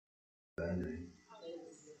thy name.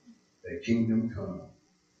 Thy kingdom come,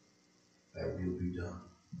 thy will be done.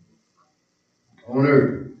 On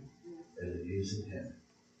earth as it is in heaven.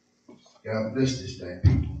 God bless this day,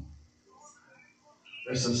 people.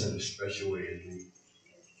 Bless us in a special way as we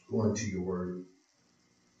go into your word.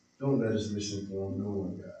 Don't let us misinform no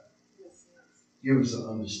one, God. Give us an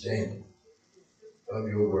understanding of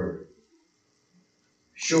your word.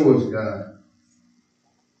 Show us, God,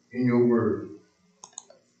 in your word,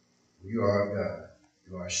 you are our God.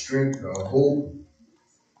 You are our strength, you are our hope.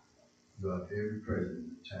 You are very present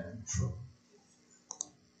in the time of trouble.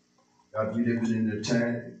 God, we live in a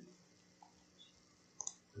time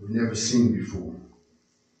that we've never seen before.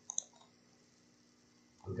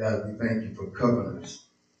 But God, we thank you for covering us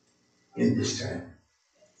in this time.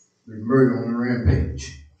 With murder on a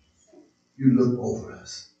rampage. You look over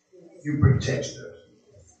us. You protect us.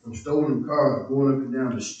 From stolen cars going up and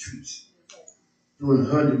down the streets, doing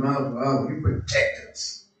 100 miles per hour, you protect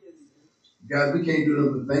us. God, we can't do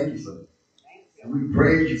nothing but thank you for it. And we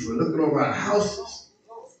praise you for looking over our houses.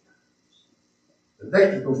 The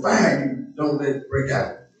electrical fire, you don't let it break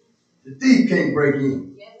out. The thief can't break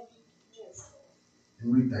in.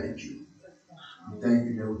 And we thank you. We thank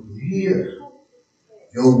you that we can hear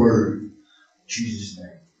your word. In Jesus'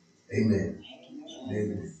 name. Amen.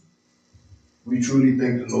 Amen. We truly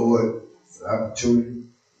thank the Lord for the opportunity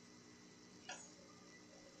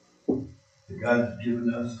that God has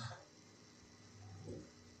given us to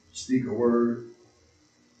speak a word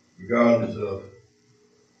regardless of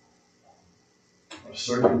our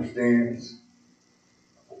circumstance.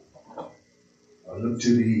 I look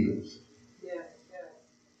to the hills.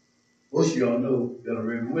 Most of y'all know that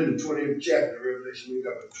already. We're in the 20th chapter of Revelation. We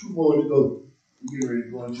got about 2 more to go. We're getting ready to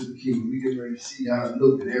go into the kingdom. We're getting ready to see how it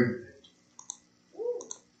looked at everything.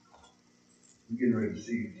 We're getting ready to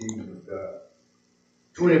see the kingdom of God.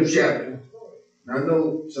 20th chapter. Now, I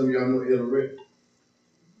know some of y'all know Elder Red.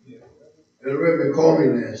 Elder Redman called me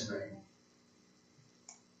last night.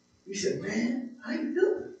 He said, "Man, how you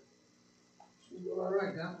doing?" I said, "All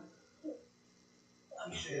right, Doc."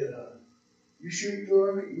 He said, "You sure you doing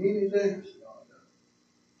all right? You need anything?" I said, "No,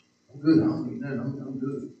 I'm good. I don't need nothing. I'm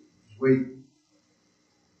good. Just wait."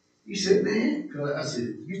 He said, "Man," cause I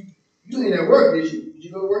said, you ain't at work, did you? Did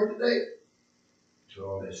you go to work today?" So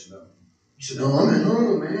all that stuff. He said, "No, I'm at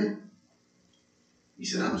home, man." He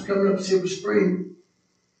said, "I was coming up Silver Spring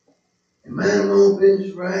and minding my own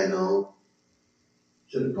business, riding on.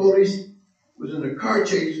 So the police was in a car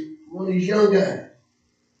chase with one of these young guys.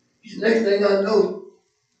 He said, next thing I know,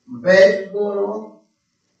 my badge was going on.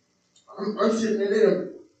 I'm sitting there, they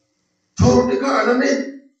done totaled the car, and I'm in it."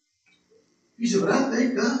 He said, "But I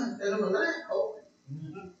thank God that I'm alive." Oh.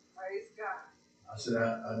 Praise God. I said,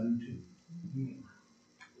 I do too.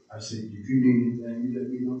 I said, "If you need anything, you let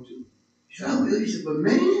me know too." He said, "I will." He said, "But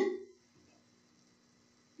man,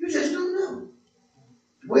 you just don't know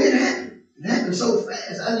the way it happened. It happened so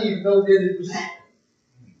fast, I didn't even know that it was happening."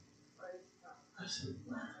 I said,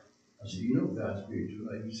 "Wow." I said, "You know God's spiritual."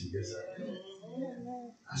 Like he said, "Yes, I do."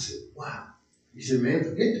 I said, "Wow." He said, "Man,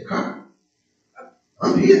 forget the car.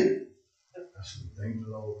 I'm here." I said, "Thank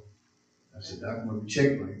the Lord." I said, "I'm going to be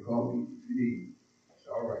checking on you. Call me if you need." I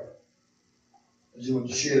said, "All right." I just want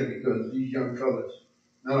to share it because these young fellas,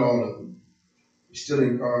 not all of them, they're still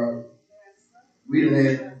in cars. We done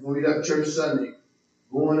had, when we left church Sunday,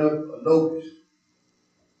 going up a locust.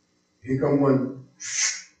 Here come one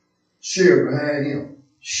sheriff behind him.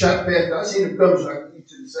 Shot past. I seen him come, so I keep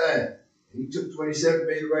to the side. And he took 27,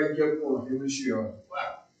 made the right, and kept going. Him and the sheriff.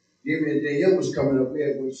 Wow. Then me and Danielle was coming up. We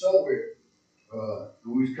had went somewhere.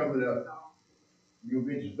 We was coming up. You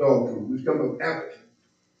been to dog food. We was coming up Appleton.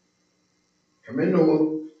 Coming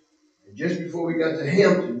over. And just before we got to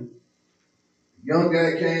Hampton, a young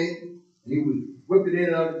guy came. He was whipping in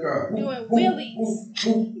and out of the car. Doing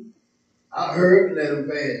wheelies. I heard and let him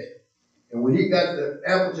pass. And when he got to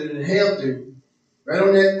Appleton and Hampton, right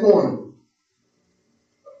on that corner,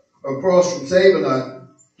 across from Save-A-Lot,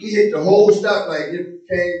 he hit the whole stoplight. It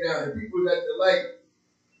came down. And people was at the light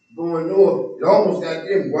going north. It almost got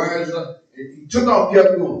them wires up. And he took off,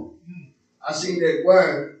 kept going. I seen that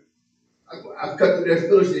wire. I cut through that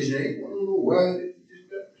filling station. Ain't one little wire.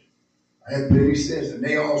 I had plenty of sense, and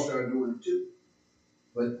they all started doing it too.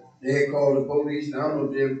 But they had called the police, and I don't know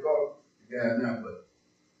if they ever called the guy now, but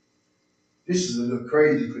this is a little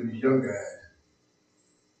crazy for these young guys.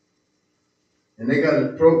 And they got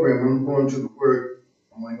a program. I'm going to the word.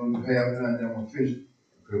 I'm only going to do half time, then I'm going to finish it.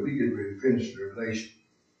 Because we get ready to finish the Revelation.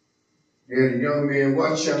 They had a young man,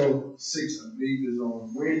 watch channel 6, I believe, is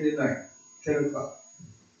on Wednesday night, 10 o'clock.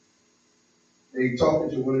 They talking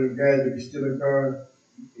to one of them guys that is still in cars.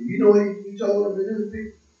 And you know what he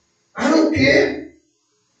I don't care.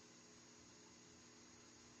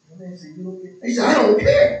 The man said, you don't care? He said, I don't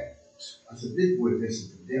care. I said, this boy, this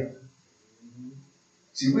is the devil.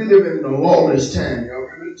 See, we live in a lawless time, y'all.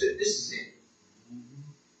 This is it.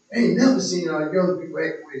 I ain't never seen our young people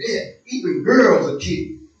act with that. Even girls are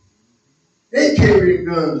kids. They carrying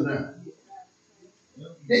guns now.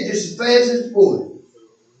 They just as fast as the boys.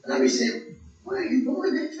 And I be saying, why are you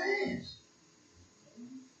going that fast?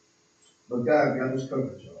 But God got us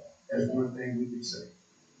covered, y'all. That's one thing we can say.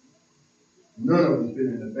 None of us been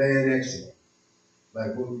in a bad accident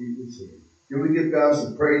like what we can say. Can we give God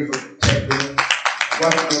some praise for protecting us?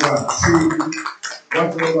 Watching over our children,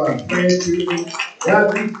 watching over our grandchildren.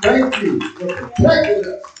 God, we thank you for protecting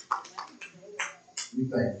us. We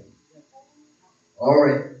thank you. All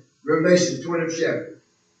right. Revelation 20th chapter.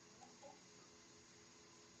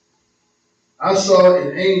 I saw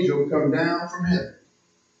an angel come down from heaven,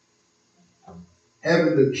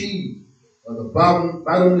 having the key of the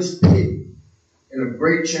bottomless pit and a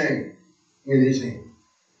great chain in his hand.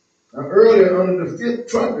 Now earlier under the fifth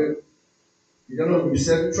trumpet, you don't know, we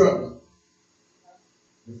said the trumpet.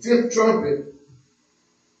 The fifth trumpet,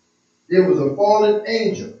 there was a fallen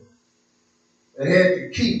angel that had the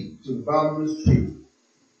key to the bottomless pit,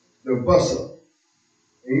 the bustle.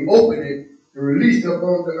 And he opened it and released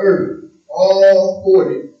upon the earth all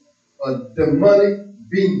 40 demonic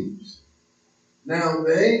beings. Now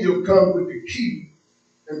the angel comes with the key,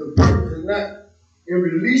 and the purpose is not in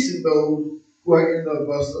releasing those who are in the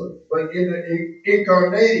bustle, but in the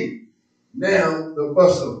incarnating now the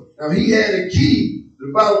bustle. Now he had a key to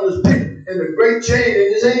the bottomless pit and a great chain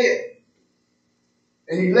in his hand.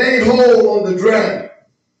 And he laid hold on the dragon,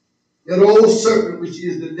 that old serpent which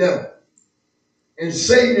is the devil, and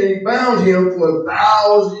Satan, and he bound him for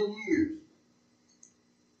 1,000 years.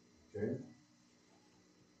 Okay.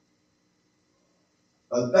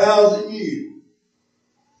 1,000 years.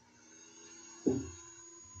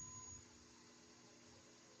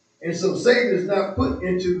 And so Satan is not put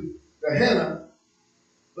into Gehenna,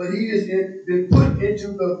 but he has been put into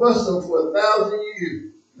the bustle for 1,000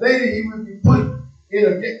 years. Later he will be put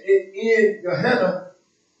in Gehenna,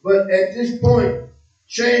 but at this point,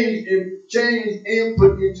 changed and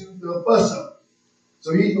put into the bustle.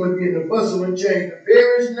 So he's going to be in the bustle and chains. The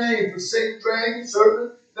various name for Satan, dragon,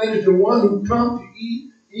 serpent, that is the one who comes to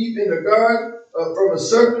eat in the garden from a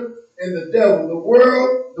serpent, and the devil.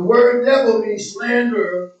 The word devil means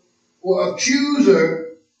slanderer or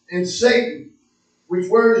accuser in Satan, which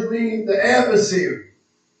words mean the adversary.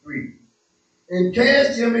 And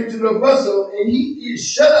cast him into the bustle, and he is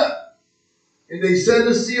shut up. And they set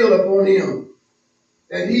a seal upon him,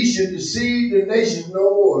 that he should deceive the nations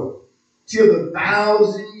no more, till the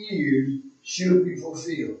 1,000 years should be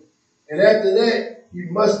fulfilled. And after that, he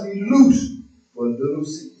must be loosed for a little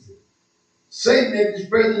season. Satan at this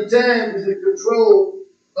present time is in control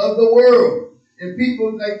of the world. And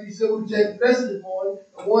people, like we said, we just blessed this morning,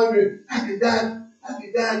 are wondering, how can God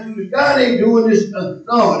do this? God ain't doing this.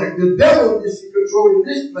 No, the devil is in control of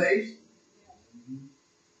this place.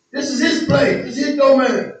 This is his place. It's his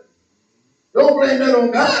domain. Don't blame that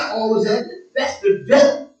on God always happening. That's the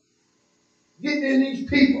devil getting in these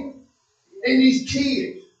people, in these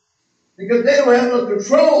kids, because they don't have no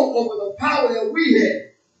control over the power that we have.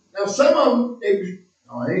 Now, some of them,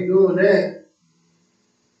 I ain't doing that.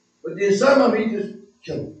 But then some of them, he just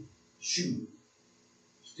kill them, shoot them,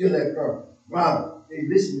 steal that car, rob them. They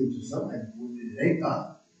listening to somebody. It ain't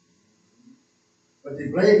God. But they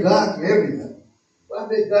blame God for everything. Well, I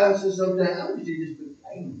bet God says sometimes, I wish they just put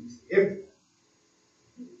blame for everything.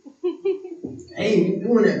 I ain't even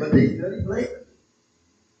doing that, but they study blame.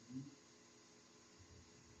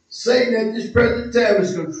 Satan at this present time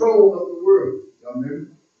is control of the world. Y'all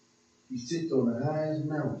remember? He sits on the highest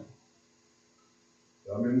mountain.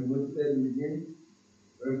 Y'all remember what it said in the beginning?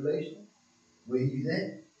 Revelation? Where he's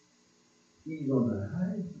at? He's on the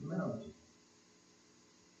highest mountain,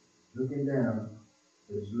 looking down.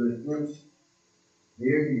 There's little imps.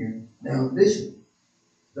 They're here. Now listen,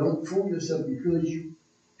 don't fool yourself because you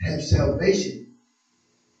have salvation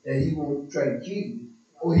that he won't try to kill you.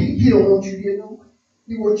 Or he don't want you here no way.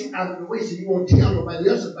 He wants you out of the way so you won't tell nobody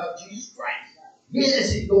else about Jesus Christ.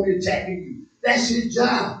 Yes, he's going to be attacking you. That's his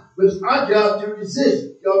job. But it's our job to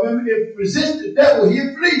resist. Y'all remember, if you resist the devil,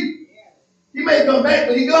 he'll flee. He may come back,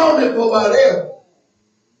 but he's gone there for a while there.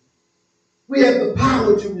 We have the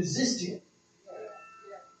power to resist him.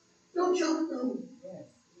 Don't y'all know?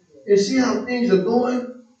 And see how things are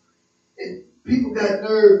going? And people got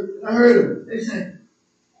nerve. I heard them. They say,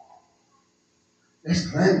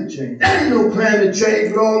 that's climate change. That ain't no climate change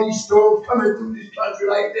with all these storms coming through this country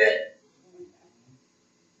like that.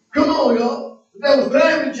 Come on, y'all. That was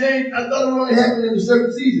climate change. I thought it would only happen in a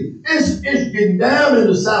certain season. It's getting down in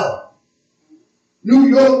the South. New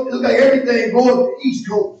York, it looks like everything going to the East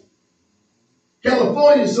Coast.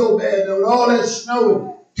 California is so bad though, with all that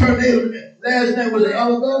snow and tornado. Last night was in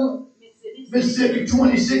Alabama, Mississippi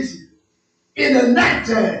 26 in the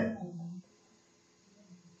nighttime.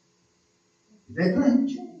 Is that climate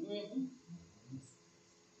change?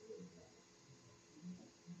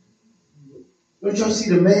 Don't y'all see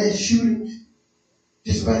the mass shootings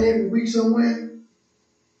just about every week somewhere?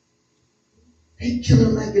 They kill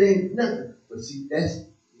them like it ain't nothing. But see, that's the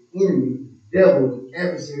enemy, the devil, the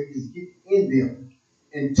adversary is getting in them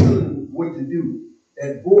and telling them what to do.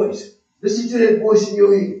 That voice. Listen to that voice in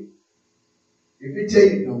your head. If it tell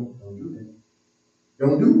you, don't do that.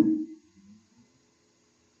 Don't do it.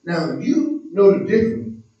 Now, you know the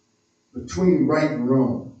difference between right and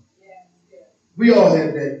wrong. We all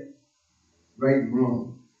have that right and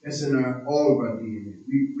wrong. That's in all of our DNA.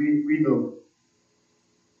 We know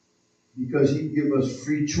because he give us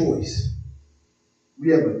free choice. We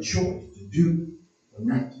have a choice to do or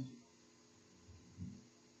not to do.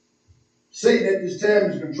 Satan at this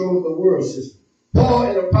time is controlling the world system. Paul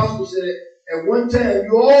and the apostle said at one time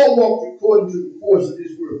you all walked according to the course of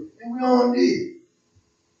this world. And we all did.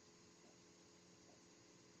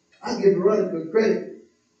 I give Veronica credit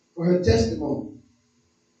for her testimony.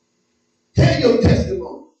 Tell your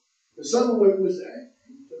testimony. Because some women would say, I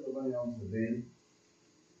ain't tell nobody else to bed.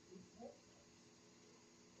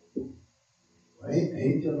 I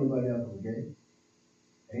ain't telling nobody else I'm gay.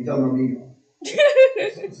 I ain't telling my ego.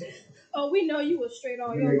 Oh, we know you were straight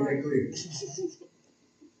all your life. Clear.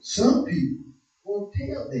 Some people won't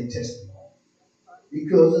tell their testimony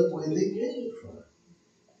because of where they came from.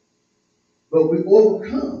 But we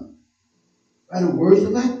overcome by the words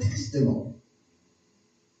of our testimony.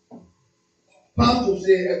 Apostle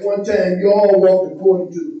said at one time, you all walked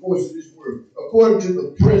according to the course of this world, according to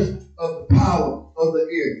the prince of the power of the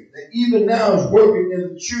air, that even now is working in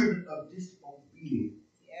the children of disobedience.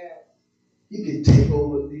 He can take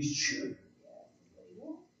over these children.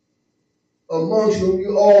 Amongst whom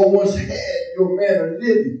you all once had your manner of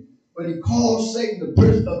living. But he called Satan the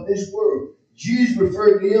prince of this world. Jesus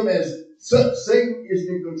referred to him as such. Satan is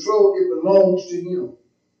in control. It belongs to him.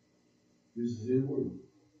 This is his word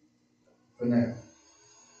for now.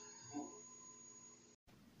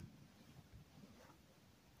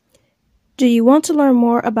 Do you want to learn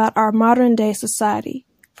more about our modern day society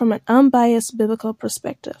from an unbiased biblical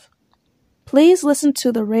perspective? Please listen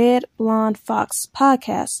to the Red Blonde Fox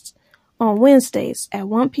podcast on Wednesdays at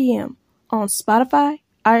 1 p.m. on Spotify,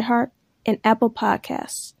 iHeart, and Apple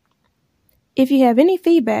Podcasts. If you have any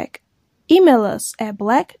feedback, email us at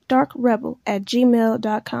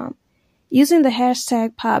blackdarkrebel@gmail.com using the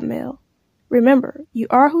hashtag podmail. Remember, you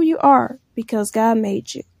are who you are because God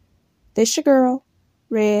made you. This your girl,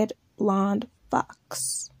 Red Blonde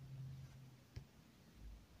Fox.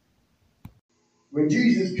 When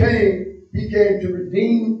Jesus came, he came to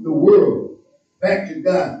redeem the world back to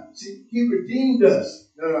God. See, he redeemed us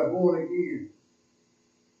that are born again.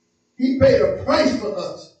 He paid a price for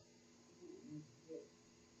us.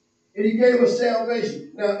 And he gave us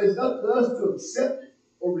salvation. Now, it's up to us to accept it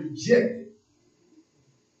or reject it.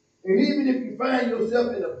 And even if you find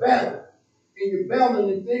yourself in a battle, and you're battling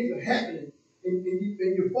and things are happening, and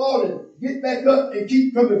you're falling, get back up and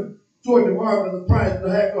keep coming toward the mark of the prize of the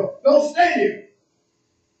high call. Don't stay there.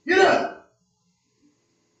 Get up.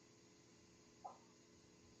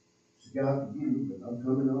 God forgive me, but I'm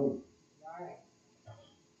coming home.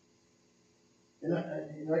 And I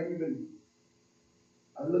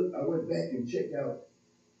went back and checked out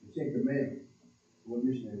the Ten Commandments, what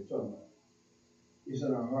missionary was talking about. It's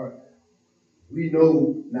in our heart. We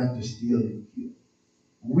know not to steal and kill.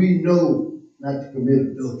 We know not to commit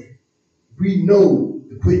adultery. We know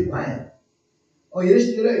to quit lying. Oh yeah, it's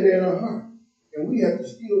still there in our heart. And we have to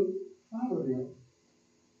still follow them.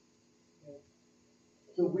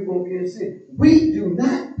 So we won't be in sin. We do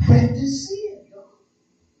not practice sin.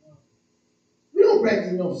 We don't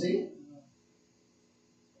practice no sin.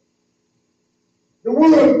 The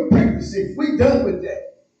world practices sin. We're done with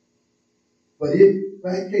that. But if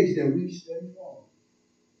by case that we study fall,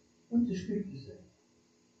 what does Scripture say?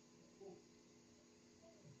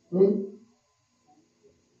 A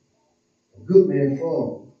good man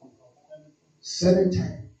falls 7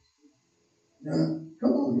 times. Now,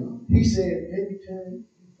 come on, y'all. He said every time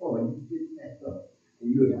you fall, you get back up.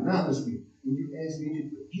 And you acknowledge me. And you ask me to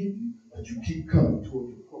forgive you, but you keep coming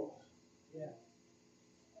toward the cross.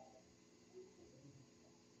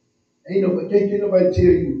 Can't nobody tell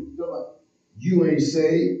you, you ain't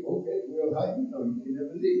saved. Okay, well, How you know? You can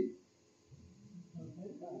never leave.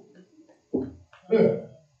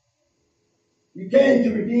 You came to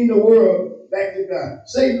redeem the world back to God.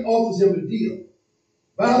 Satan offers him a deal.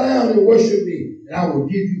 Bow down and worship me, and I will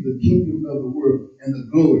give you the kingdom of the world and the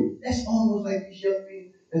glory. That's almost like these young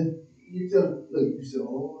men. And you tell them, look, you say,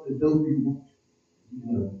 oh, the dope people,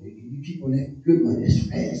 you keep on that good money. That's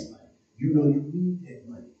fast money. You know you need that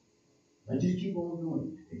money. Now just keep on doing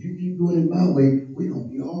it. If you keep doing it my way, we're going to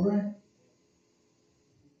be all right.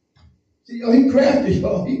 See, he crafty,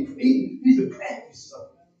 y'all. He's a crafty son.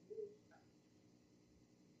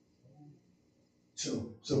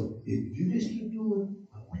 So if you just keep doing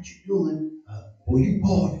what you're doing, you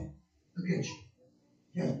bought it. Look at you.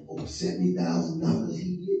 You got over $70,000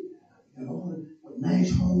 he get. You got all a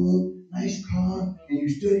nice home, nice car, and you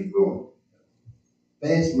still growing.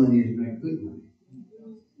 Fast money is not good money.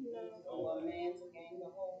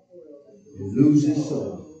 You lose his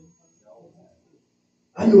soul.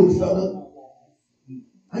 I knew a fella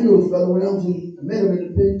when I met him in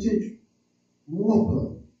the penitentiary.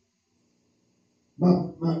 My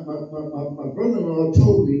brother-in-law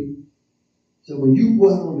told me, so when you go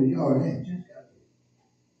out on the yard, just got there,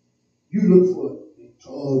 you look for a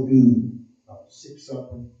tall dude, about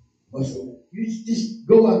 6-something, muscle. You just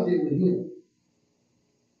go out there with him.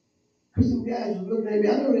 Because some guys were looking at me. I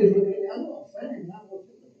know they was looking at me. I know I'm fine. I know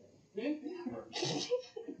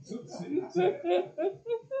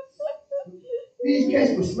these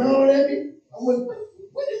cats were smiling at me. I went,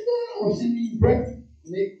 what is going on? I'm sitting eating breakfast.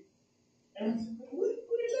 And I said, what are you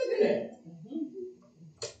looking at?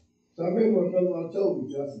 So I remember my brother told me,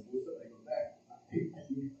 Justin, what's up? I go back.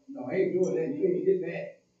 No, I ain't doing that. You ain't get back.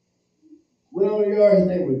 Went on the yard. His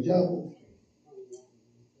name was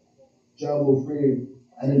Jabo Friend.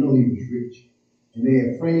 I didn't know he was rich. And they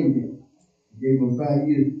had framed him. Gave him 5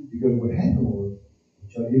 years because what happened was,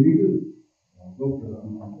 y'all hear me good.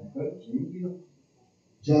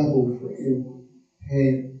 Jabo Friend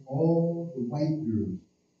had all the white girls,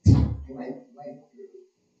 white girls,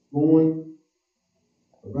 going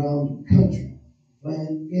around the country,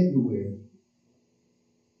 flying everywhere.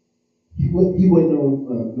 He wasn't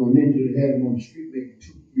no ninja that had him on the street making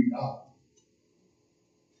 $2-3.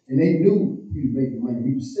 And they knew he was making money.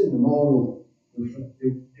 He was sending them all over.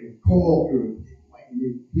 They were call girls.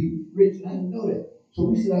 He was rich, and I didn't know that. So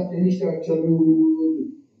we sit out there, and he started telling me who he was.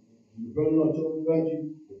 And the brother-in-law told me about you.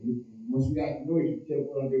 Once we got to know each other, kept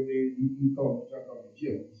going out there, he called me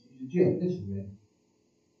Jim. He said, Jim, listen, man.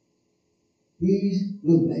 These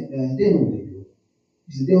little black guys, they know what they do.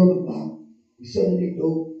 He said, they're on the block. They're selling their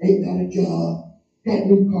dope, ain't got a job, got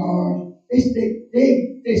new cars. They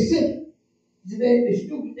simple. He said, they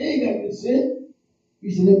stupid. They ain't got no sense. He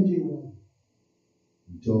said, let me tell you what.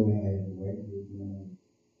 He told me I had the white girl going on.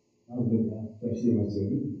 I was looking at I said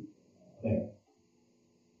myself, back.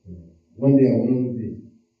 One day I went on a visit.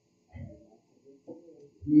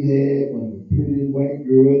 He had one of the prettiest white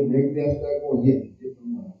girls, and every day I started going, he had a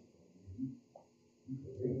different one.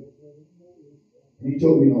 And he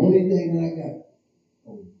told me the only thing that I got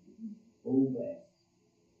was gold glass.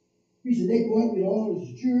 He said, they go out with all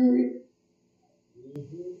this jewelry. He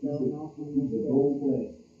said, gold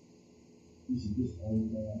glass. He said, this is the only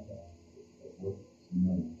thing I got. That's worth some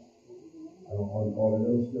money. I don't want all that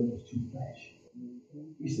other stuff was too flashy.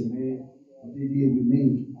 He said, man, what they did with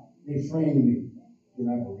me, they framed me. Then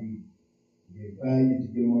I believe. They gave 5 years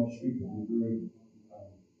to get them off the street with the girl.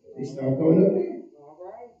 They start coming up there.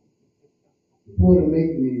 The point I'm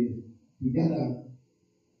making is, he got out.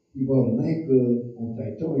 He bought a nightclub on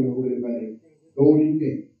Titonia over there by the Golden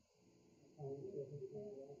Gate.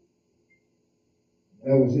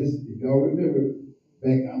 That was his, if y'all remember,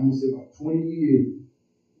 back, I'm going to say about 20 years,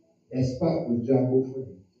 that spot was Jabo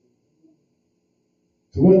Friend.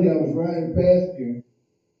 So one day I was riding past there,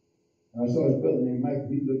 and I saw his brother named Michael.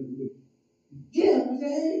 He looked at me. Yeah, I said,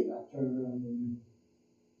 hey. I turned around and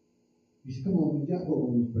he said, come on, man, Jabo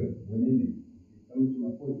on this place. Went in there. He come to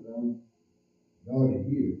my point, y'all to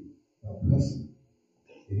hear about hustling.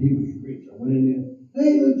 And he was rich. I went in there,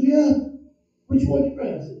 hey, look, Jeff, what you want to try?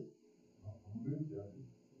 I said,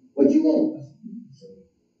 what you want? I said,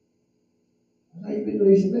 how you been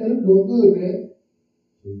doing? He said, man, I'm doing good, man.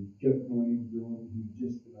 So he kept doing what he was doing. He was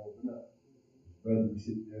just going to open up. His brother was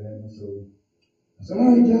sitting there having a soul. I said,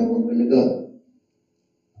 all right, John, I'm going to go.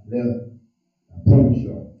 I left. I promise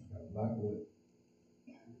y'all, I got a block away.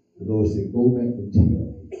 The Lord said, go back and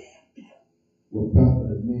tell what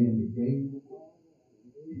prophet of man that gave you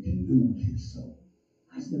did you lose his soul.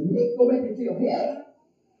 I said, me, go back and tell him.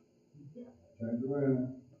 Turned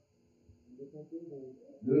around.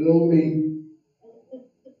 Little old me.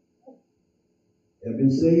 I've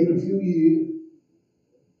been saved a few years,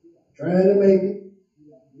 trying to make it.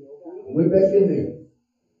 I went back in there.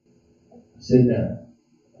 I sat down.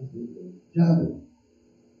 I said, Java,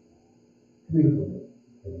 come here for a minute.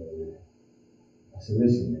 I said,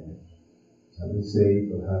 listen, man. I've been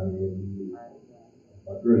saved for how many years?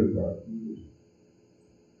 My early part of the years.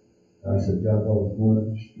 I said, Java, I was going up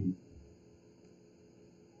the street.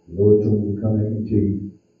 The Lord told me to come back and tell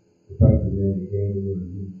you the prophet man that gave me word of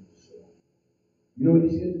music. You know what he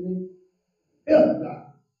said to me? Help God.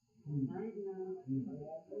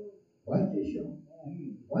 Watch this, y'all.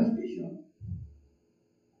 Watch this, y'all.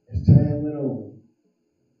 As time went on,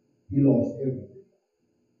 he lost everything.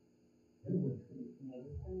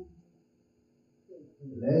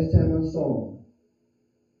 The last time I saw him,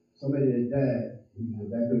 somebody that died, he was in the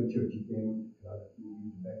back of the church. He came to he was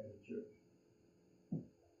in the back of the church.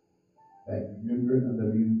 Back, remember, I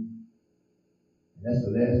love you. And that's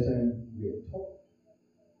the last time we had talked.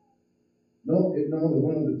 No, it was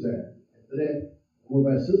one other time. After that, I went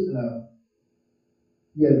by his sister's house.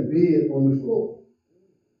 He had a bed on the floor.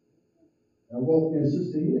 I walked in,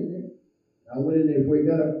 sister here and there. I went in there before he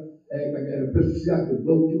got up, act like I had a pistol. See, I could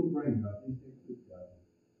blow your brain out. He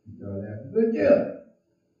started laughing. Look here.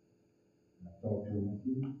 I talked to him. I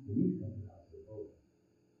said, he's coming out. I said, oh,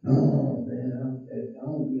 no, man, I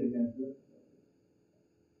don't do that kind of stuff.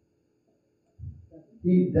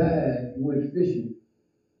 He died. He went fishing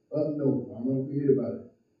up north. I don't know if you hear about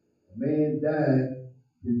it. A man died.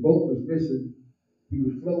 His boat was missing. He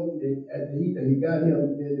was floating, and after he got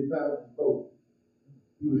him, then they found his boat.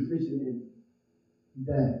 He was fishing, and he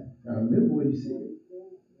died. Now remember what he said.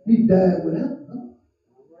 He died without God.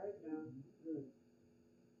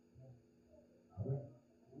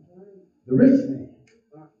 The rich man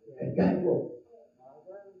had got broke,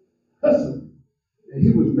 hustling, and he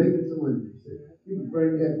was making some money. He was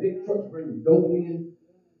had big trucks bringing dope in.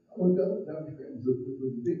 Oh God, that was a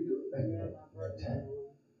big deal back in that time.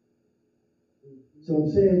 So I'm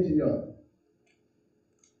saying to y'all,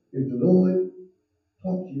 if the Lord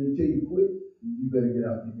talks to you and tell you quit, you better get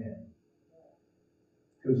out the game.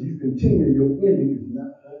 Because you continue, your ending is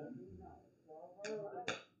not over.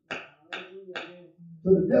 So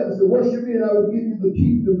the devil said, worship me and I will give you the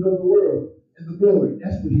kingdoms of the world and the glory.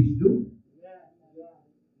 That's what he's doing.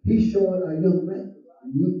 He's showing our young men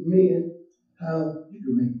how you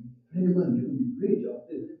can make plenty of money. You can be rich off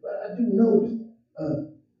this. But I do notice a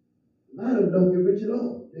lot of them don't get rich at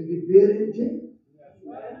all. They get dead in jail.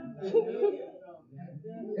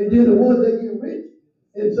 And then the ones that get rich,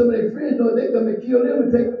 and some of their friends know they come and kill them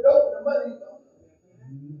and take the dope and the money.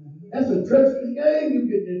 That's a treacherous game you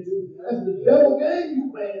get into. That's the devil game you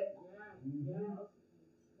playing.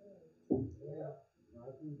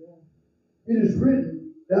 It is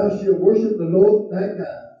written, thou shalt worship the Lord thy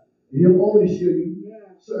God, and him only shall you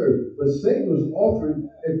serve. But Satan was offering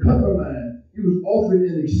a compromise. He was offering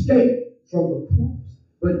an escape from the cross.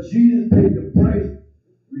 But Jesus paid the price,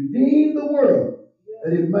 redeemed the world,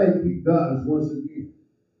 that it might be God's once again.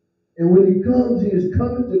 And when he comes, he is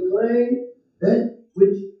coming to claim that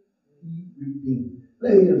which he redeemed.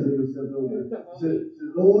 Lay hands on yourself over there. Say,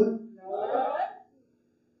 Lord,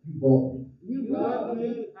 you bought me. You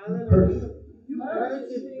purchased me.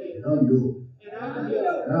 And I'm yours.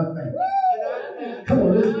 And I thank you. Come on,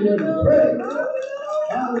 let's give him a praise.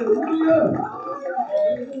 Hallelujah.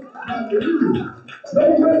 Hallelujah. No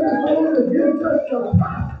weapon formed against us shall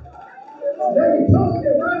prosper. Every tongue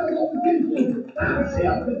that rises up against you, thou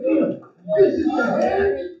shalt condemn. This is the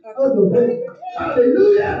heritage of the Lord.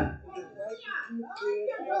 Hallelujah.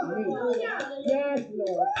 Yes,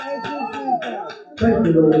 Lord. Thank you, Jesus. Thank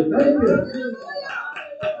you, Lord. Thank you.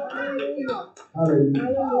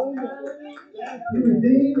 Hallelujah. He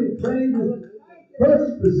redeemed and claimed his first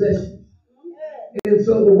possessions. And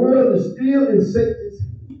so the world is still in Satan's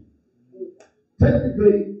hands.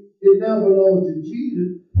 Technically, it now belongs to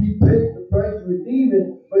Jesus. He paid the price to redeem it,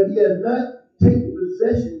 but he has not taken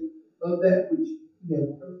possession of that which he has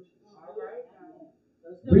purchased.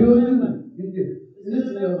 We don't do it.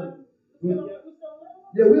 Listen, y'all.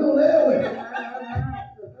 Yeah, we on that way.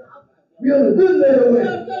 We on a good little way.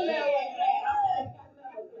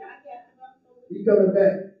 He coming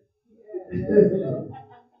back.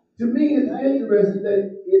 To me, it's interesting that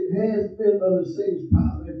it has been under Satan's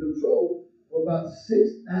power and control for about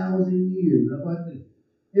 6,000 years. How about this?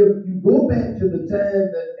 If you go back to the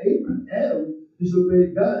time that Adam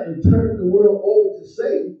disobeyed God and turned the world over to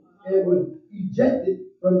Satan and was ejected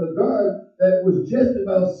from the garden, that was just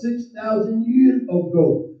about 6,000 years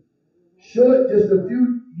ago. Short just a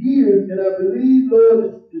few years, and I believe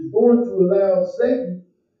Lord is going to allow Satan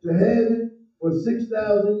to have it for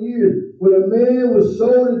 6,000 years. When a man was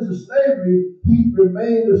sold into slavery, he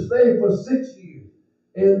remained a slave for 6 years.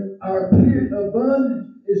 And our period of bondage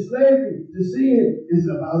in slavery to sin is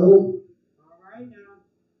about over. All right now.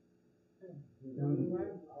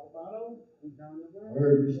 I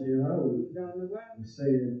heard Mr. Howard was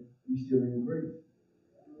saying we still in grace.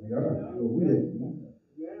 We are, but we have to move.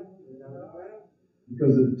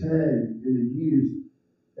 Because of the time and the years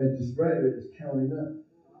that this writer is counting up.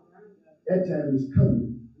 That time is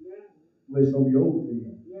coming where it's going to be over for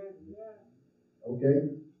him. Okay?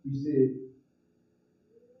 He said,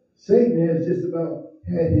 Satan has just about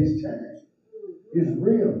had his time, his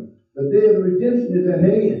realm. The day of the redemption is at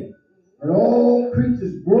hand. And all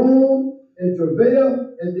creatures groan and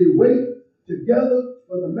travail as they wait together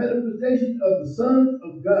for the manifestation of the sons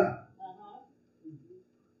of God.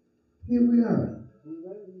 Here we are.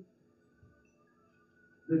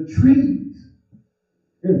 The trees,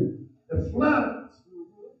 the flowers,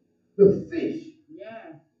 the fish.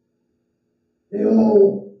 They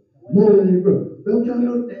all mourn and grow. Don't y'all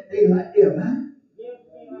know that they like their life?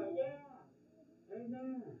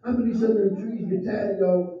 I believe some of them trees get tired of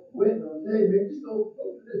y'all waiting on. Hey man, just go to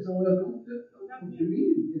this somewhere. Don't come to me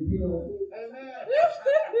and be on.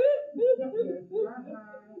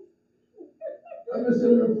 I'm just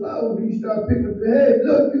sitting in the flower when you start picking. Hey,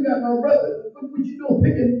 look, you got my brother. What you doing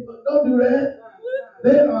picking? Don't do that.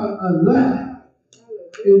 They are alive.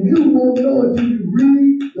 And you won't know until you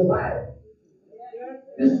read the Bible.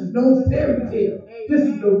 This is no fairy tale. This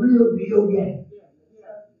is the real deal game.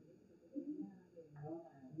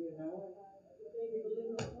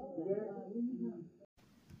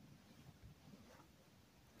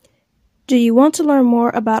 Do you want to learn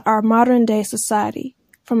more about our modern day society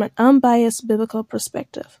from an unbiased biblical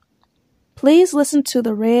perspective? Please listen to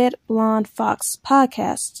the Red Blonde Fox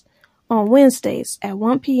podcast on Wednesdays at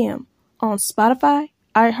 1 p.m. on Spotify,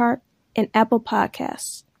 iHeart, and Apple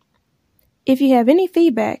Podcasts. If you have any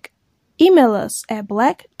feedback, email us at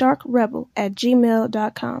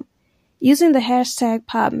blackdarkrebel@gmail.com using the hashtag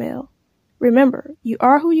podmail. Remember, you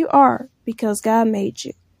are who you are because God made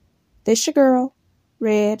you. This your girl,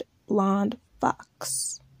 Red Blonde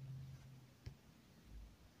Fox.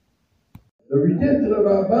 The redemption of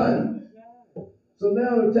our bodies. So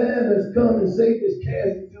now the time has come and Satan is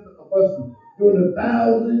cast into the combustion during the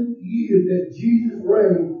 1,000 years that Jesus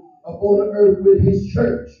reigned upon the earth with his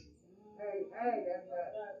church.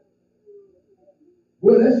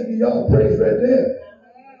 Well, that should give y'all praise right there.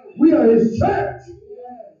 We are his church.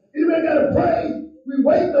 Anybody got a praise? We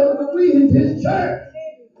wait on it, but we is his church.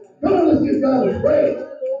 Come on, let's give God a praise.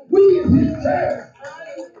 We is his church.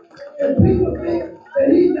 And people think that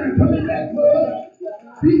he's not coming back for us.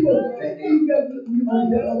 People think he's got to be on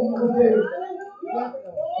that. I'm going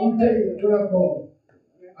to tell you what I call them.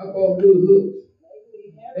 I call them little hooks.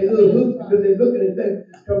 They little hooks because they're looking at them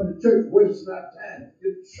just coming to church, wasting our time.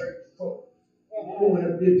 Get church folk going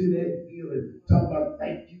up there to that hill and talking about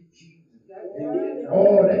thank you, Jesus, and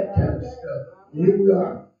all that kind of stuff. And here we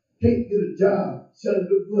are. Can't get a job, selling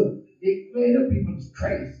the good. Man, them people is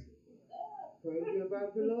crazy. Crazy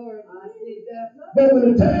about the Lord. But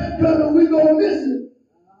when the time comes and we gonna miss it,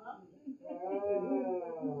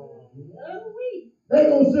 they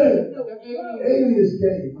gonna say, aliens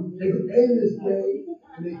came. Aliens came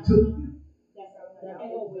and they took them. That's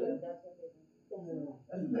what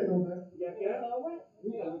they're gonna say.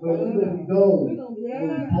 But we're gonna be gone. We're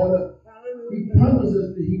gonna be caught up. He promised us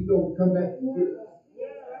that he's gonna come back and get us.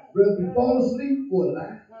 Whether we fall asleep or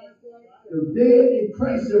alive, the dead in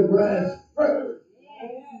Christ shall rise first.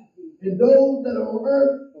 And those that are on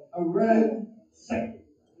earth are rising second,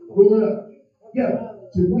 going up together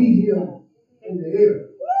to meet him in the air.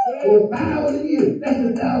 For 1,000 years. That's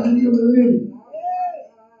 1,000-year millennium.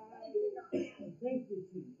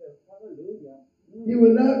 He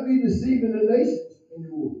will not be deceiving the nations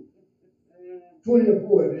anymore. 20 and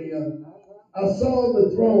 40. I saw the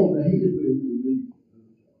throne. Now he is really.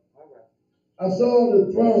 I saw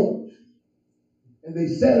the thrones, and they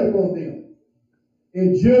sat upon them,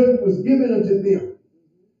 and judgment was given unto them.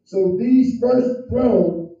 So these first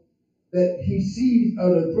thrones that he sees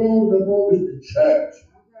are the thrones upon which the church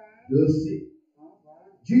does sit.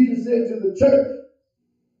 Jesus said to the church,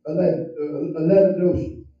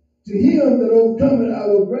 Laodicea, to him that overcometh I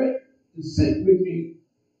will grant to sit with me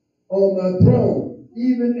on my throne,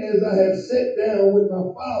 even as I have sat down with my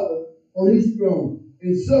Father on his throne.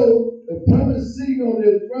 And so the promised sitting on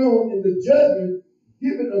their throne and the judgment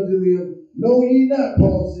given unto them, know ye not,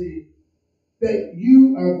 Paul said, that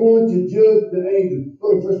you are going to judge the angels.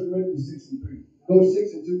 Go to 1 Corinthians 6 and 3. Go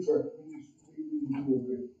 6 and 2 first.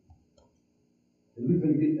 We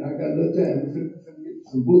finna get, I got a little time. We finna get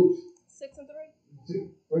some books. 6 and 3?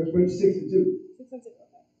 Where's 6 and 2? 6 and 2,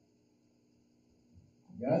 okay.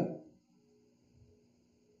 Got it?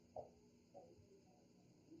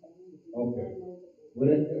 Okay. Well,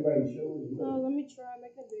 everybody shows. Let me try,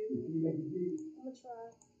 make a big. Can you make it big? I'm going to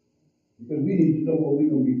try. Because we need to know what we're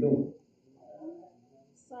going to be doing.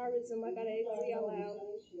 Sorry, Zoom, I got to exit y'all out.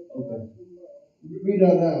 Okay. Read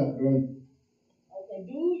out loud, bro. Okay.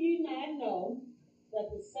 Do ye not know that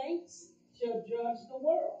the saints shall judge the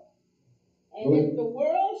world? And if the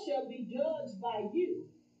world shall be judged by you,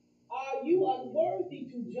 are you unworthy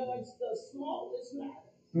to judge the smallest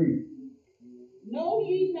matter? 3. Know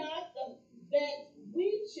ye not that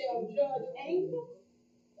we shall judge angels?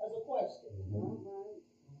 That's a question.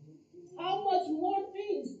 How much more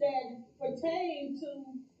things that pertain to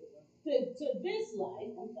this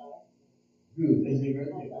life? I'm sorry. Good. That's it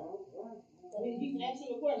right there. So he's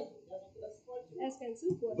answering the question. That's the question. Asking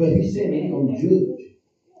 2 questions. But he's saying we're going to judge.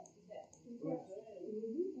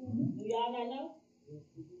 Do y'all not know?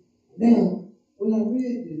 Now, when I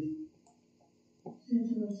read this, I said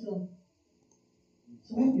to myself,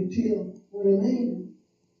 so I could tell when I'm angry,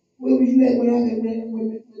 where was you at when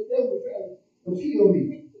the devil tried to kill me?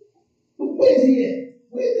 But where's he at?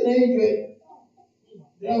 Where's the angel at?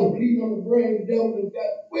 That I was bleeding on the brain, the devil and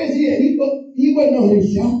God. Where's he at? He wasn't on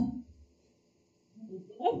his job.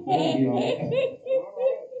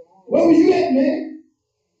 Where was you at, man?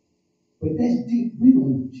 But that's deep. We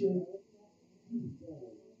don't judge.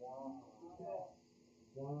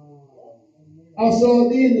 I saw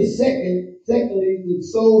then secondly, the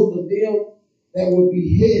souls of them that were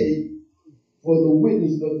beheaded for the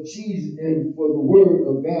witness of Jesus and for the word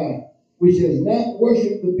of God, which has not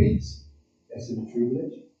worshipped the beast. That's in the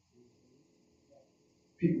tribulation.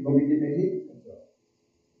 People gonna be getting their head cut off.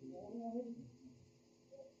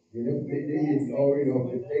 They hit already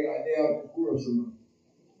off. They out the world somewhere.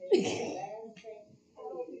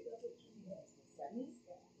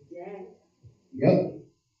 Yep.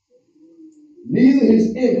 Neither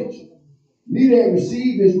his image, neither have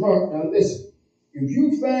received his mark. Now listen, if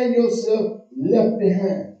you find yourself left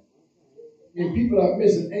behind and people are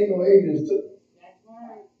missing, ain't no agents took it.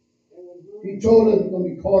 He told us we're going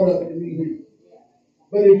to be caught up in the meeting.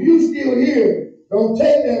 But if you still here, don't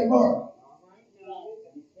take that mark.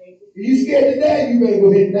 If you scared to die, you better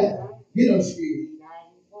go ahead and die. Get up scared.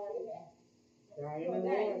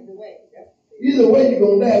 Either way, you're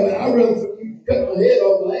going to die, but I'd rather for you to cut my head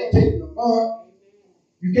off, but I ain't taking the mark.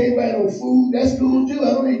 You can't buy no food. That's cool too.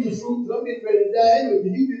 I don't need your food because I'm getting ready to die anyway.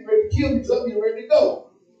 But you getting ready to kill me because I'm getting ready to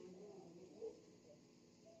go.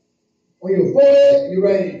 On your forehead, you're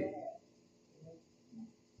right in.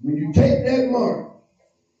 When you take that mark,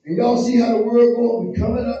 and y'all see how the world going, we're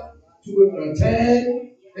coming up to a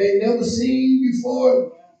time they ain't never seen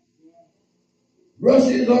before.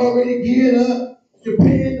 Russia is already geared up.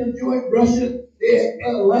 Japan and joint Russia, they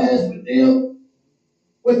have alliance with them.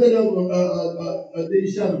 What's that other they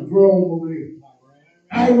shot a drone over there?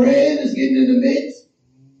 Iran is getting in the mix.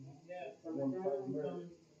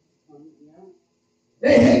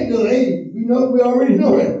 They hate the lady. We already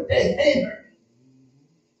know it. They hate her.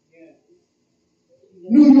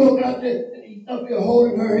 New York out there, up here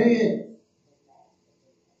holding her hand.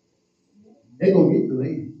 They're going to get the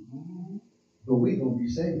lady. But we're going to be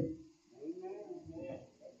saved.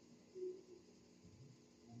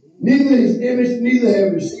 Neither his image, neither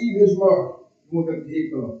have received his mark.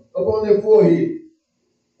 Upon their forehead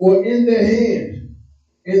or in their hands.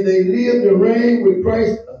 And they lived and reigned with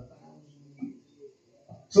Christ 1,000 years.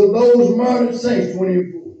 So those martyred saints, 20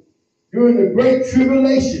 and 4, during the great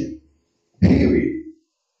tribulation period,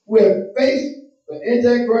 who have faced the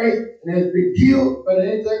Antichrist and has been killed by the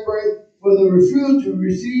Antichrist for the refusal to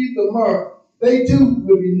receive the mark, they too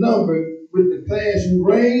will be numbered with the class who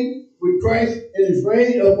reign with Christ and his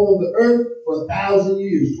reign upon the earth for 1,000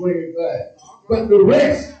 years, 20 and 5. But the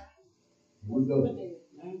rest,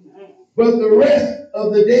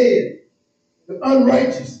 of the dead, the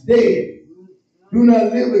unrighteous dead, do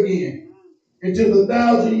not live again until the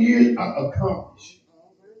 1,000 years are accomplished.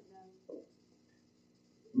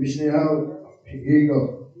 Missionary Howard, here you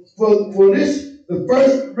go. For this, the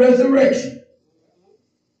first resurrection.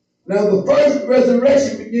 Now the first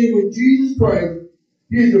resurrection began with Jesus Christ.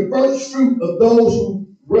 He is the first fruit of those who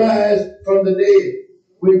rise from the dead.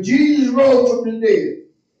 When Jesus rose from the dead,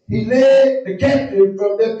 he led the captive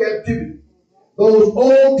from their captivity. Those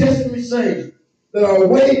Old Testament saints that are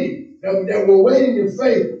waiting, that were waiting in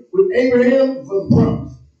faith with Abraham for the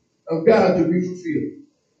promise of God to be fulfilled.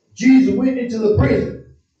 Jesus went into the prison.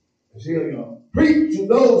 Preached to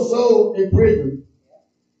those souls in prison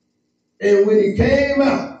And when he came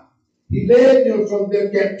out, he led them from their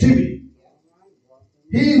captivity.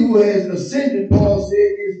 He who has ascended, Paul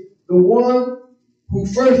said, is the one who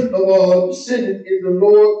first of all descended in the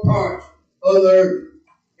lower parts of the earth.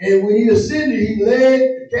 And when he ascended, he led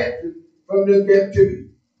the captive from their captivity.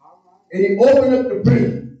 And he opened up the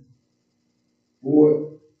prison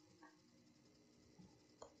for,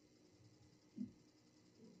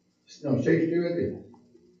 no, Shakespeare right there.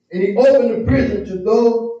 And he opened the prison to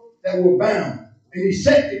those that were bound. And he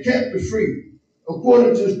set the captive free,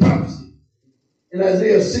 according to his prophecy in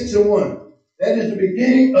Isaiah 6:1. That is the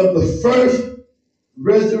beginning of the first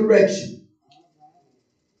resurrection.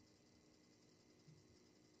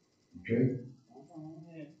 Okay?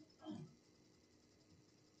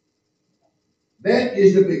 That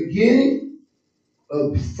is the beginning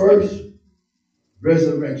of the first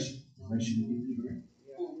resurrection. Make sure you get this right.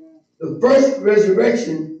 The first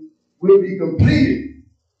resurrection will be completed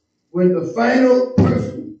when the final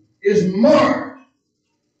person is marred,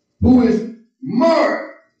 who is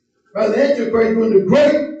marred by the Antichrist during the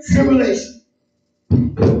great tribulation. We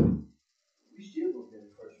still gonna get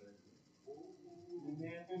the first resurrection.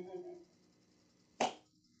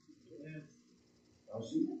 Y'all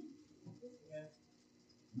see that?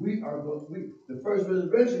 We are going. The first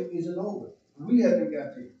resurrection isn't over. We haven't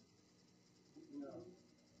got there.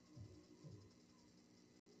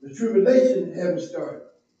 The tribulation haven't started.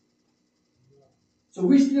 So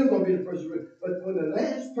we still going to be the first resurrection. But when the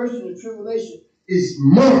last person in tribulation is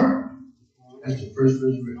marred, that's the first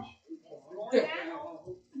resurrection.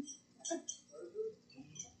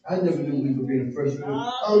 I never knew we would be the first resurrection.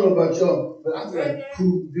 I don't know about y'all, but I feel like a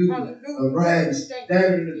cool dude riding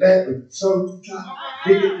down in the back with some child.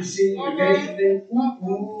 They get to see the gangster thing.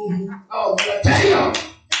 Oh, but I tell y'all.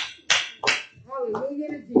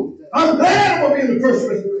 I'm glad I'm going to be in the first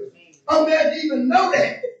resurrection. I'm glad to even know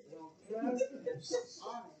that.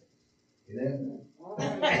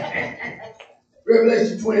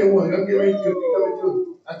 Revelation 21. I'm getting ready to come into it.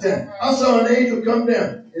 I tell you, I saw an angel come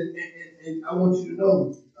down. And I want you to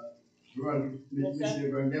know, Veronica,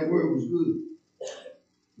 missionary, that word was good.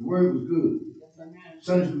 The word was good.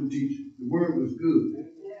 Sunday school teacher, the word was good.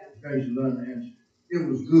 You guys should learn the answer. It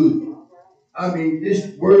was good. I mean, this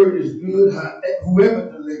word is good.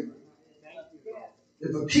 Whoever delivered it.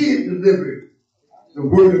 If a kid delivered it, the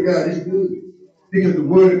word of God is good. Because the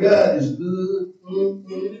word of God is good,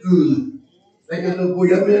 good. Like a little boy,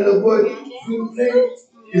 y'all been a little boy?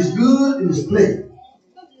 It's good and it's plenty.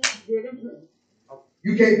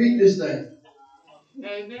 You can't beat this thing.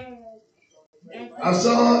 I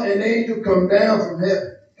saw an angel come down from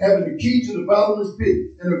heaven, having the key to the bottomless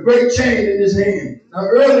pit and a great chain in his hand. Now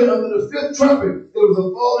early under the fifth trumpet, there was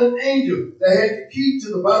a fallen angel that had the key to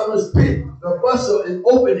the bottomless pit, the bustle and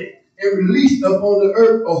opened it, and released upon the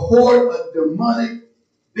earth a horde of demonic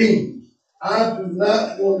beings. I do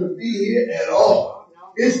not want to be here at all.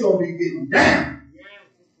 It's going to be getting down.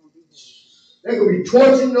 They're going to be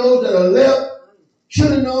torturing those that are left,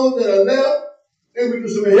 killing those that are left. They're going to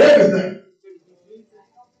do some of everything.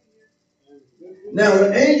 Now,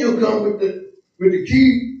 the angel comes with the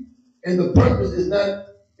key, and the purpose is not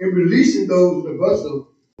in releasing those in the bustle.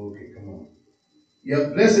 Okay, come on. Yeah,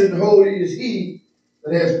 blessed and holy is he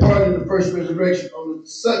that has part in the first resurrection. On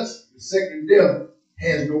such the second death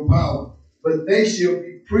has no power, but they shall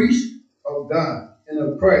be priests of God and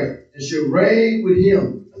of Christ, and shall reign with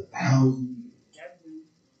him 1,000 years.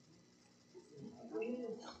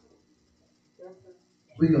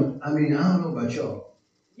 I don't know about y'all.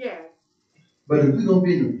 Yeah. But if we're going to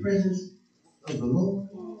be in the presence of the Lord,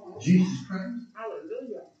 Jesus Christ,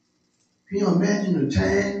 hallelujah. Can you imagine the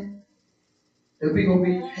time that we're going to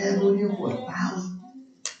be having him for 1,000?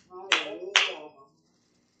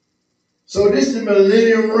 So this is the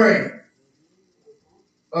millennium reign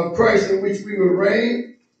of Christ, in which we will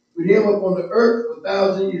reign with him upon the earth for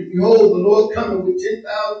 1,000 years. Behold, the Lord coming with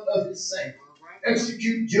 10,000 of his saints,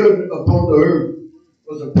 execute judgment upon the earth.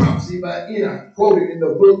 Was a prophecy by Enoch, quoted in the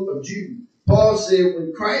book of Jude. Paul said,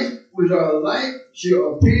 when Christ, who is our life,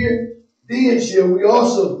 shall appear, then shall we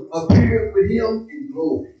also appear with him in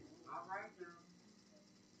glory.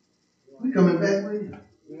 We're coming back with him.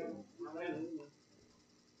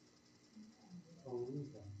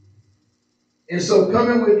 And so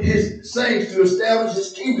coming with his saints to establish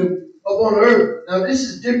his kingdom upon earth. Now this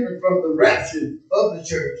is different from the rapture of the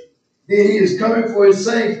church. Then he is coming for his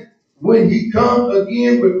saints. When he comes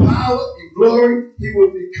again with power and glory, he will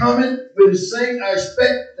be coming with his saints. I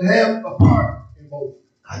expect to have a part in both.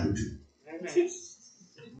 I do too. Amen.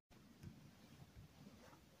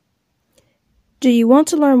 Do you want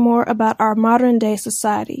to learn more about our modern day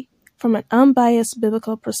society? from an unbiased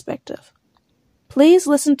biblical perspective. Please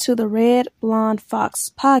listen to the Red Blonde Fox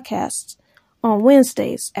podcasts on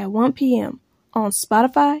Wednesdays at 1 p.m. on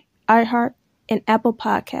Spotify, iHeart, and Apple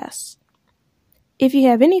Podcasts. If you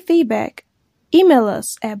have any feedback, email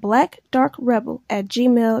us at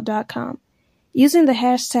blackdarkrebel@gmail.com using the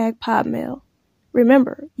hashtag podmail.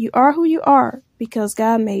 Remember, you are who you are because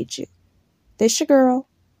God made you. This your girl,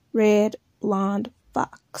 Red Blonde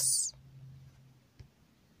Fox.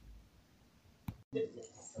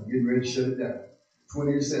 I'm getting ready to shut it down.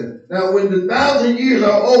 27. Now, when the 1,000 years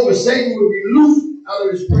are over, Satan will be loosed out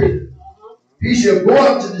of his prison. He shall go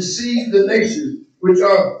out to deceive the nations which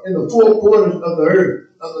are in the four corners of the earth,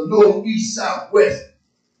 of the north, east, south, west,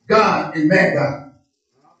 God and Magog.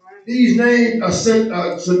 These names are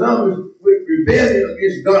synonymous with rebellion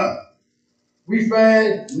against God. We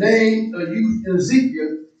find names are used in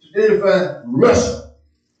Ezekiel to identify Russia.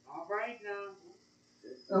 All right now.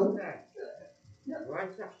 Okay.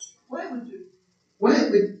 Why would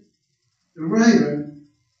the writer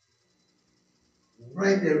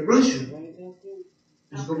write that Russia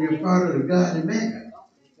is going to be a part of the God and Magog?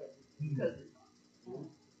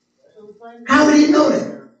 How would he know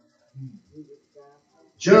that?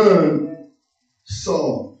 John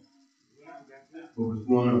saw what was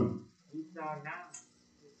going on.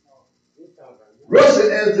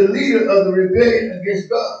 Russia as the leader of the rebellion against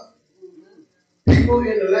God. People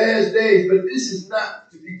in the last days, but this is not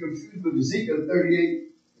to be confused with Ezekiel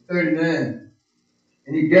 38-39.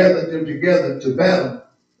 And he gathered them together to battle,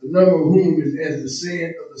 the number of whom is as the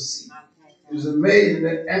sand of the sea. It is amazing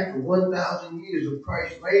that after 1,000 years of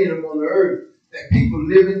Christ reigning upon the earth, that people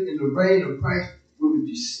living in the reign of Christ will be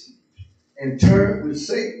deceived and turn with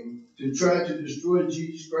Satan to try to destroy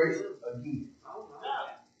Jesus Christ again. Wow.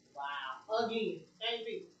 Again. Thank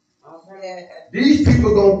you. These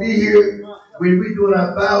people are going to be here when we're doing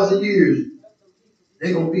our 1,000 years.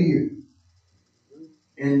 They're going to be here.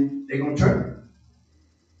 And they're going to turn.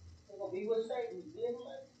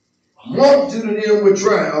 A multitude of them would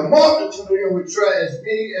try. A multitude of them would try, as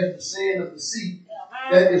many as the sand of the sea.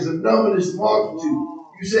 That is a numberless multitude.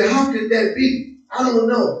 You say, how could that be? I don't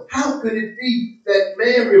know. How could it be that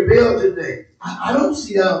man rebelled today? I don't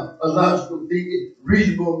see how a logical thinking,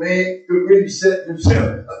 reasonable man could really set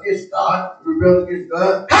himself against God, rebel against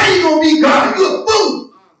God. How you going to be God? You're a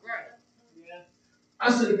fool.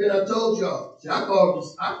 I said again, I told y'all. See, I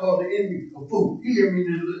called the enemy a fool. You hear me,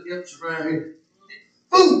 these little imps around here.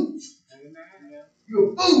 Fools.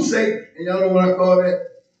 You're a fool, Satan. And y'all know what I call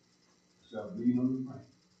that? Stop bleeding on the mic.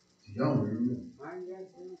 See, y'all don't remember.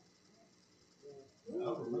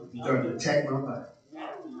 You started to attack my life.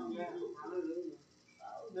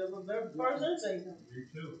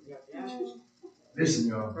 Listen,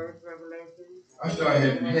 y'all. I started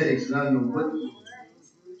having headaches and I didn't know what to do.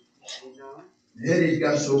 The headaches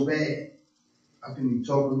got so bad, I couldn't even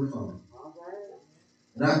talk on the phone.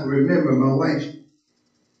 And I can remember my wife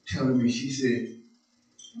telling me, she said,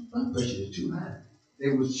 my blood pressure is too high.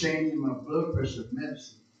 They was changing my blood pressure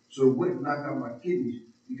medicine so it wouldn't knock out my kidneys,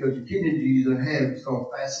 because the kidney disease I have is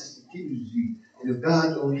called fascistic kidney disease. And if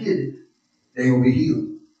God don't hit it, they ain't gonna be healed.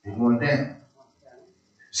 They're going down.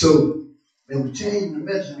 So they were changing the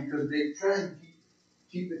medicine because they trying to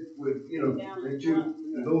keep it with, that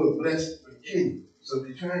the Lord blessed the kidney. So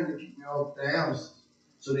they're trying to keep me off dialysis.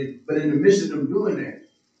 But in the midst of them doing that,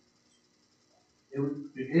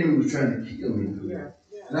 the enemy was trying to kill me through that.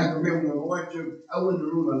 And I can remember when my wife took, I went in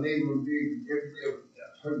the room, I laid on the bed every day. I was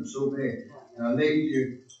hurting so bad. And I laid there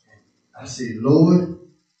and I said, Lord,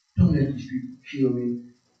 don't let these people kill me.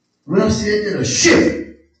 When I said that, a shift.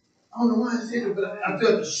 I don't know why I said it, but I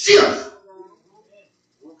felt a shift.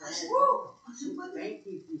 I said, whoa. I said, what is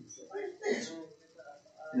this?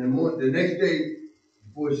 And the next day,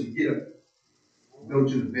 before she get up, go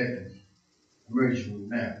to the veterans emergency room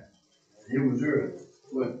now. It was early.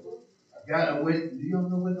 But I went, do y'all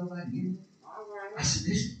know what nobody here? I said,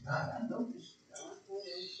 this is God. I know this is God.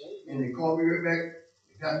 And they called me right back.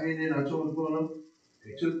 They got me in there and I told them what's going on.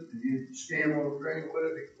 They took the scan on the drain or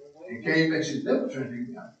whatever. And came back and said, never trying to take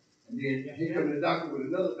me out. And then he come to the doctor with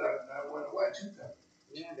another doctor. And I wonder why two doctors.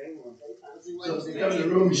 So they come in the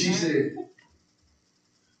room and she said,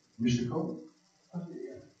 Mr. Cole? I said,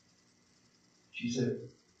 yeah. She said,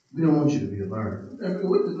 we don't want you to be a learner.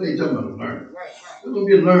 What this lady talking about, a learner? We're going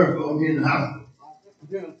to be a learner for me in the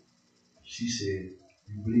hospital. She said,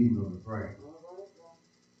 you believe on the prayer.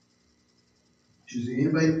 She said,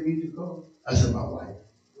 anybody we need to call? I said, my wife.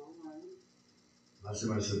 I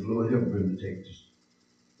said, Lord, help Brenda take this.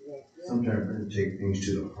 Sometimes Brenda take things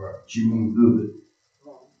to the heart. She means good.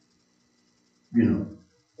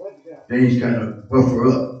 Things kind of buff her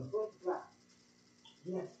up.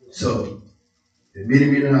 So they meet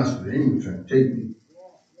me in the hospital. They didn't even try to take me.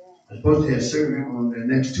 I was supposed to have surgery on that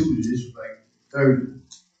next Tuesday. This was like Thursday.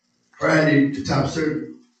 Friday, the top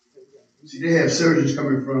surgery. See, they have surgeons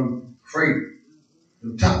coming from Freight.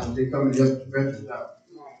 The top, they coming up to veterans out.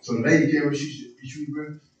 So the lady came over, she said, "Did you eat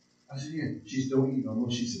breakfast?" I said, "Yeah." She said, "Don't eat no more."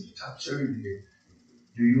 She said, "The top surgery here.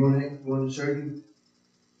 Do you want to go into surgery?"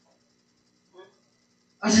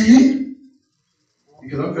 I said, "Yeah."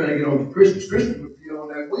 Because I'm trying to get on for Christmas. Christmas would be on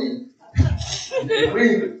that Wednesday. That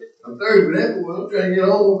Wednesday. I'm Thursday, but that was, I'm trying to get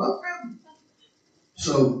on with my family.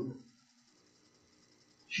 So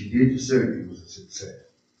she did the surgery. It was a success.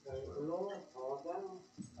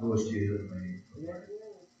 Lord still healing my head.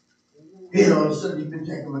 Then all of a sudden, you've been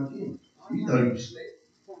taking my kid. You thought he was asleep.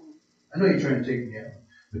 I know you're trying to take me out.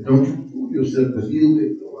 But don't you fool yourself, because either way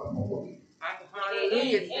it go, I'm going to eat.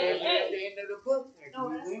 Hallelujah says at the end of the book. No,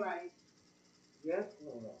 that's right. Yes,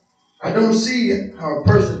 Lord. I don't see how a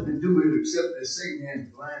person can do it except that Satan has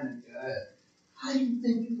blinded their eyes. How do you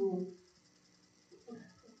think you're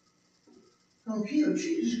going to kill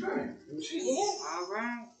Jesus Christ? All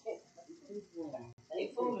right. They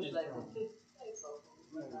foolish like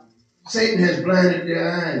Satan has blinded their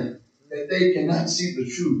eyes that they cannot see the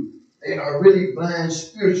truth. They are really blind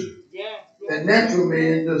spiritually. The natural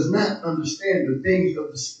man does not understand the things of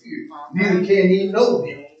the spirit. Neither can he know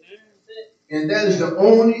them. And that is the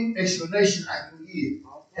only explanation I can give.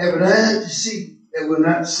 Have an eye to see that will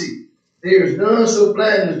not see. There is none so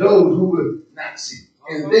blind as those who will not see.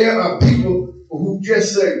 And there are people who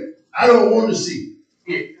just say, "I don't want to see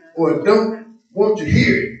it," or "don't want to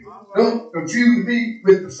hear it." Don't confuse me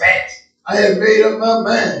with the facts. I have made up my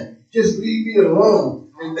mind. Just leave me alone.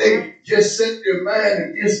 And they just set their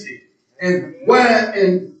mind against it. And why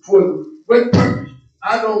and for what purpose?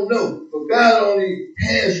 I don't know. But God only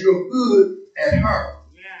has your good at heart.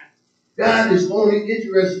 God is only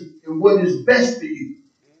interested in what is best for you.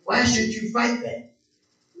 Why should you fight that?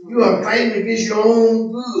 You are fighting against your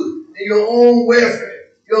own good and your own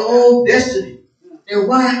welfare, your own destiny. And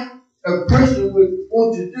why a person would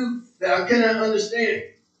want to do that, I cannot understand.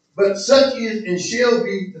 But such is and shall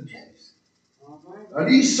be the case. Now,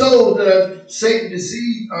 these souls that are Satan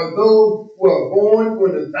deceived are those who are born for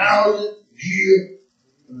the 1,000-year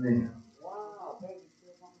millennium.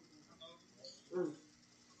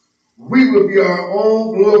 We will be our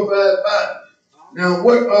own glorified bodies. Now,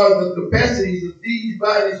 what are the capacities of these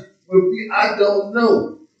bodies will be? I don't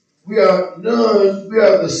know. We are none. We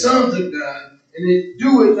are the sons of God, and it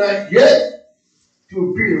do it not yet to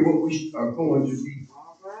appear what we are going to be.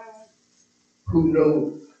 Who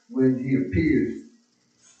knows when he appears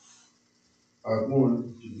are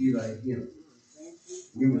going to be like him.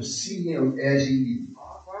 We will see him as he is.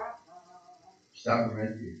 Stop right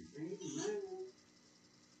there.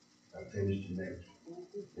 I finished the next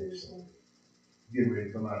song. We're getting ready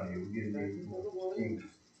to come out of here. We're getting ready to go to Kingdom.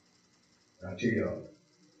 And I tell y'all,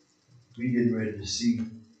 we're getting ready to see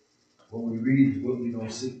what we read is what we're going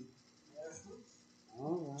to see.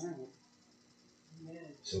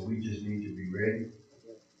 So we just need to be ready.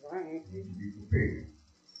 We need to be prepared.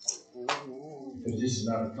 Because this is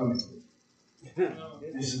not a comic book.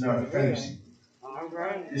 This is not a fantasy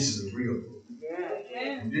book. This is a real book.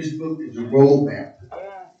 And this book is a roadmap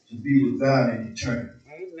to be with God in eternity.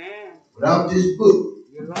 Without this book,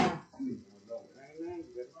 you're lost. Amen.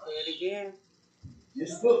 Let's say it again.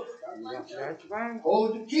 This book. That's right.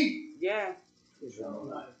 Hold the key. Yeah.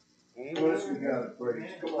 Amen. First we got to praise.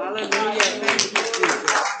 Hallelujah. Thank you,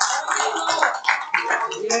 Jesus.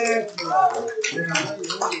 Yes, Lord.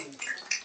 Yeah.